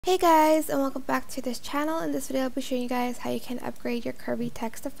Hey guys, and welcome back to this channel. In this video I'll be showing you guys how you can upgrade your curvy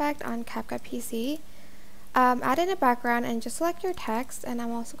text effect on CapCut PC. Add in a background and just select your text, and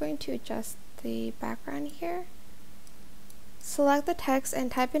I'm also going to adjust the background here. Select the text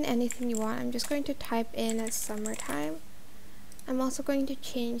and type in anything you want. I'm just going to type in summertime. I'm also going to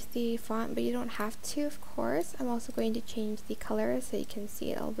change the font, but you don't have to, of course. I'm also going to change the color so you can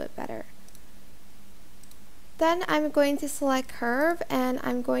see it a little bit better. Then I'm going to select curve, and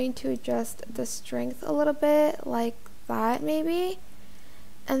I'm going to adjust the strength a little bit, like that maybe.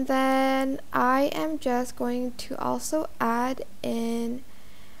 And then I am just going to also add in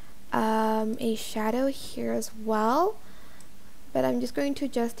a shadow here as well. But I'm just going to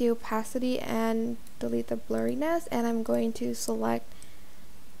adjust the opacity and delete the blurriness, and I'm going to select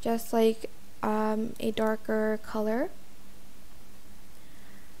just like a darker color.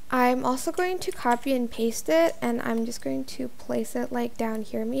 I'm also going to copy and paste it, and I'm just going to place it like down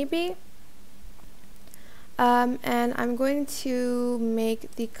here maybe. And I'm going to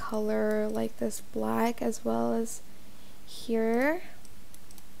make the color like this black as well as here.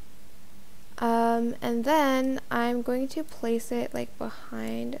 And then I'm going to place it like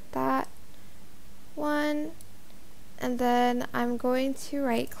behind that one. And then I'm going to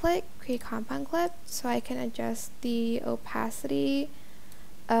right click, create compound clip, so I can adjust the opacity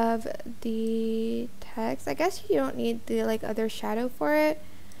of the text. I guess you don't need the like other shadow for it,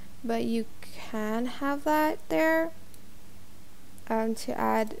 but you can have that there to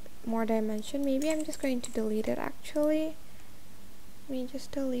add more dimension. Maybe I'm just going to delete it actually. Let me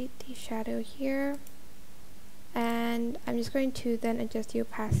just delete the shadow here, and I'm just going to then adjust the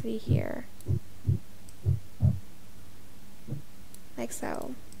opacity here like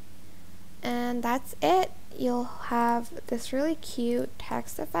so. And that's it. You'll have this really cute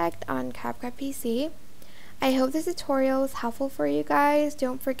text effect on CapCut PC. I hope this tutorial was helpful for you guys.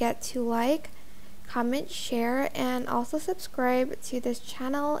 Don't forget to like, comment, share, and also subscribe to this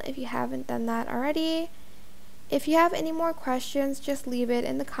channel if you haven't done that already. If you have any more questions, just leave it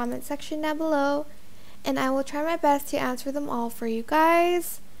in the comment section down below, and I will try my best to answer them all for you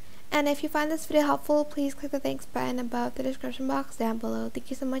guys. And if you find this video helpful, please click the thanks button above the description box down below. Thank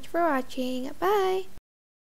you so much for watching. Bye!